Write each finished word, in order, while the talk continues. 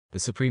The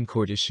Supreme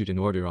Court issued an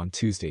order on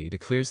Tuesday that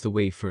clears the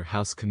way for a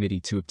House committee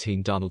to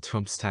obtain Donald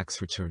Trump's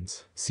tax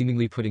returns,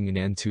 seemingly putting an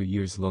end to a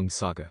years-long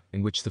saga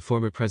in which the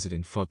former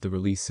president fought the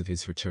release of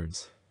his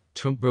returns.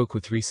 Trump broke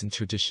with recent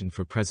tradition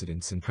for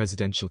presidents and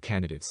presidential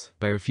candidates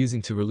by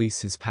refusing to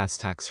release his past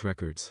tax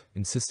records,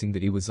 insisting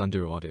that he was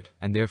under audit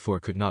and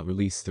therefore could not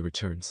release the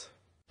returns.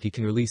 He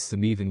can release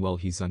them even while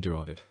he's under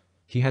audit.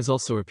 He has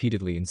also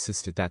repeatedly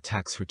insisted that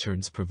tax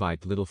returns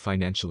provide little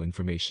financial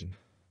information.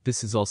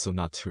 This is also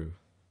not true.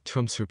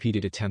 Trump's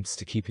repeated attempts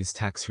to keep his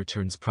tax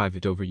returns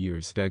private over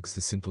years begs the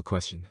simple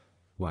question: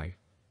 why?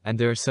 And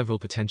there are several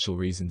potential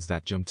reasons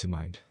that jump to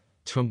mind.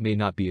 Trump may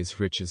not be as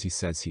rich as he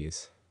says he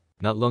is.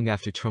 Not long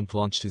after Trump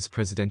launched his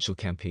presidential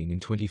campaign in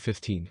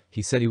 2015,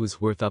 he said he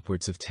was worth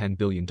upwards of $10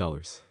 billion.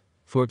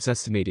 Forbes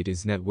estimated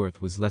his net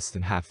worth was less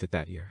than half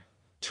that year.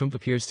 Trump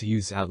appears to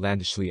use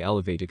outlandishly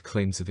elevated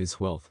claims of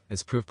his wealth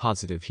as proof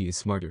positive he is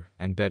smarter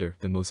and better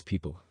than most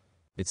people.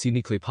 It's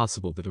uniquely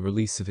possible that a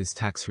release of his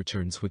tax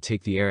returns would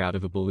take the air out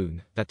of a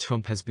balloon that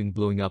Trump has been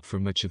blowing up for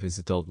much of his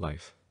adult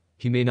life.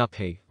 He may not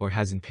pay, or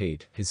hasn't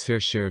paid, his fair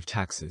share of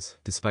taxes,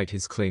 despite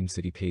his claims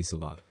that he pays a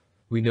lot.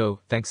 We know,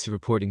 thanks to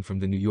reporting from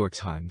the New York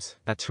Times,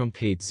 that Trump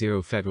paid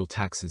 0 federal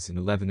taxes in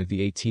 11 of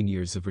the 18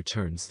 years of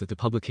returns that the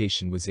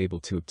publication was able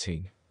to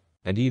obtain.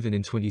 And even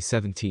in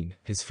 2017,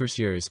 his first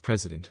year as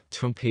president,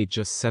 Trump paid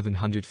just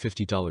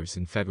 $750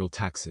 in federal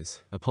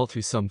taxes, a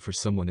paltry sum for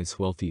someone as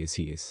wealthy as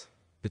he is.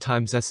 The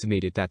Times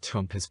estimated that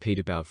Trump has paid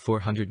about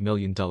 $400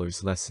 million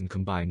less in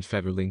combined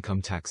federal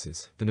income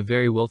taxes than a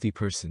very wealthy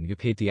person who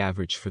paid the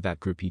average for that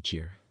group each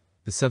year.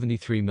 The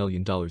 $73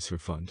 million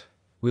refund.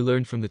 We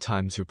learned from the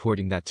Times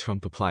reporting that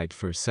Trump applied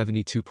for a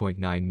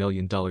 $72.9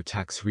 million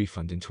tax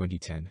refund in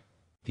 2010.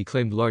 He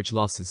claimed large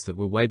losses that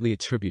were widely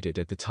attributed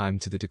at the time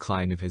to the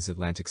decline of his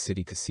Atlantic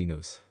City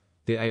casinos.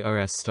 The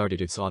IRS started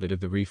its audit of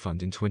the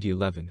refund in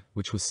 2011,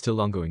 which was still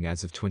ongoing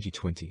as of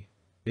 2020.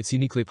 It's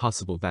uniquely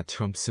possible that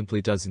Trump simply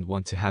doesn't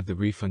want to have the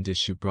refund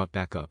issue brought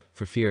back up,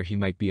 for fear he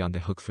might be on the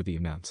hook for the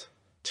amount.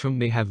 Trump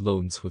may have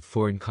loans with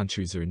foreign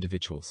countries or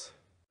individuals.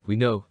 We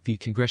know, via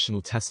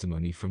congressional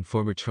testimony from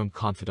former Trump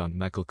confidant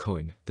Michael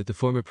Cohen, that the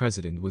former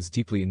president was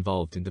deeply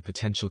involved in the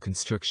potential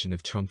construction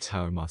of Trump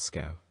Tower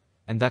Moscow.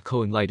 And that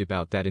Cohen lied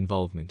about that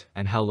involvement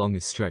and how long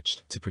it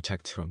stretched to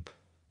protect Trump.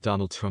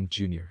 Donald Trump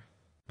Jr.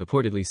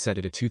 reportedly said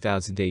at a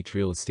 2008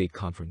 real estate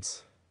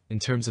conference. In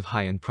terms of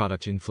high-end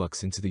product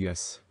influx into the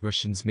US,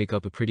 Russians make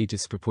up a pretty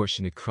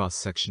disproportionate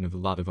cross-section of a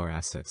lot of our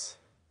assets.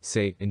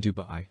 Say, in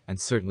Dubai,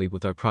 and certainly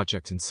with our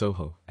project in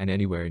Soho, and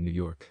anywhere in New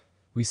York.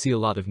 We see a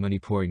lot of money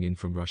pouring in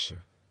from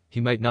Russia.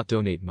 He might not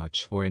donate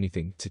much, or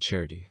anything, to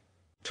charity.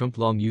 Trump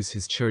long used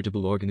his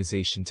charitable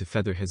organization to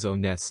feather his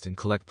own nest and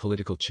collect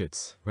political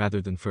chits,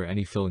 rather than for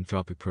any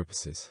philanthropic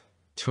purposes.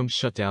 Trump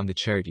shut down the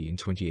charity in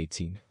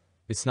 2018.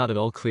 It's not at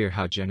all clear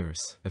how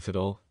generous, if at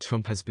all,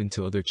 Trump has been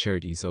to other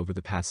charities over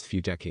the past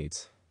few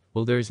decades.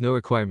 While there is no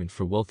requirement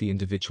for wealthy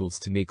individuals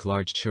to make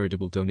large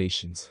charitable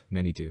donations,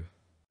 many do.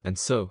 And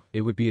so,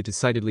 it would be a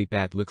decidedly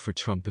bad look for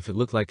Trump if it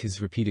looked like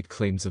his repeated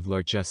claims of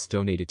largesse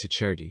donated to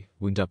charity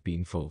wound up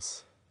being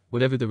false.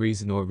 Whatever the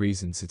reason or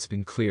reasons, it's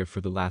been clear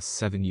for the last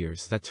 7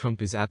 years that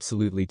Trump is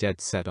absolutely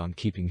dead set on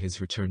keeping his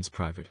returns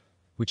private.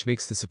 Which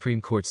makes the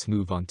Supreme Court's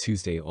move on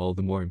Tuesday all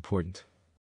the more important.